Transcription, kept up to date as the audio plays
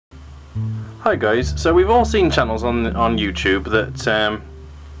Hi guys, so we've all seen channels on YouTube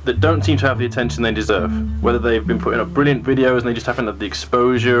that don't seem to have the attention they deserve. Whether they've been putting up brilliant videos and they just haven't had the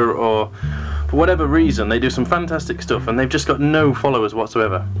exposure, or for whatever reason they do some fantastic stuff and they've just got no followers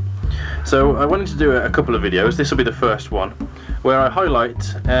whatsoever. So I wanted to do a couple of videos. This will be the first one where I highlight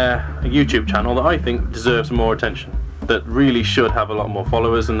a YouTube channel that I think deserves more attention, that really should have a lot more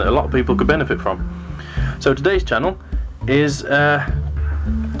followers and that a lot of people could benefit from. So today's channel is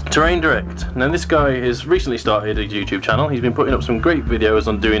Terrain Direct. Now this guy has recently started a YouTube channel. He's been putting up some great videos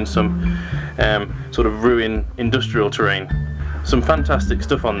on doing some sort of ruin industrial terrain. Some fantastic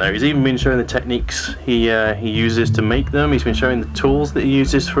stuff on there. He's even been showing the techniques he uses to make them. He's been showing the tools that he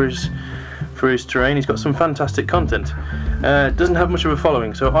uses for his terrain. He's got some fantastic content. Doesn't have much of a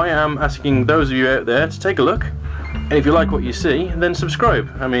following, so I am asking those of you out there to take a look, and if you like what you see, then subscribe.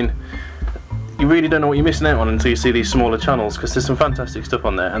 I mean, you really don't know what you're missing out on until you see these smaller channels, because there's some fantastic stuff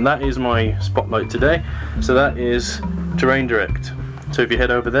on there, and that is my spotlight today. So that is Terrain Direct. So if you head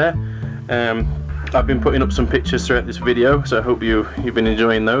over there, I've been putting up some pictures throughout this video, so I hope you've been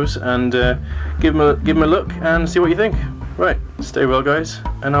enjoying those, and give them a look and see what you think. Right, stay well guys,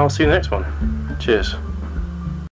 and I'll see you in the next one. Cheers.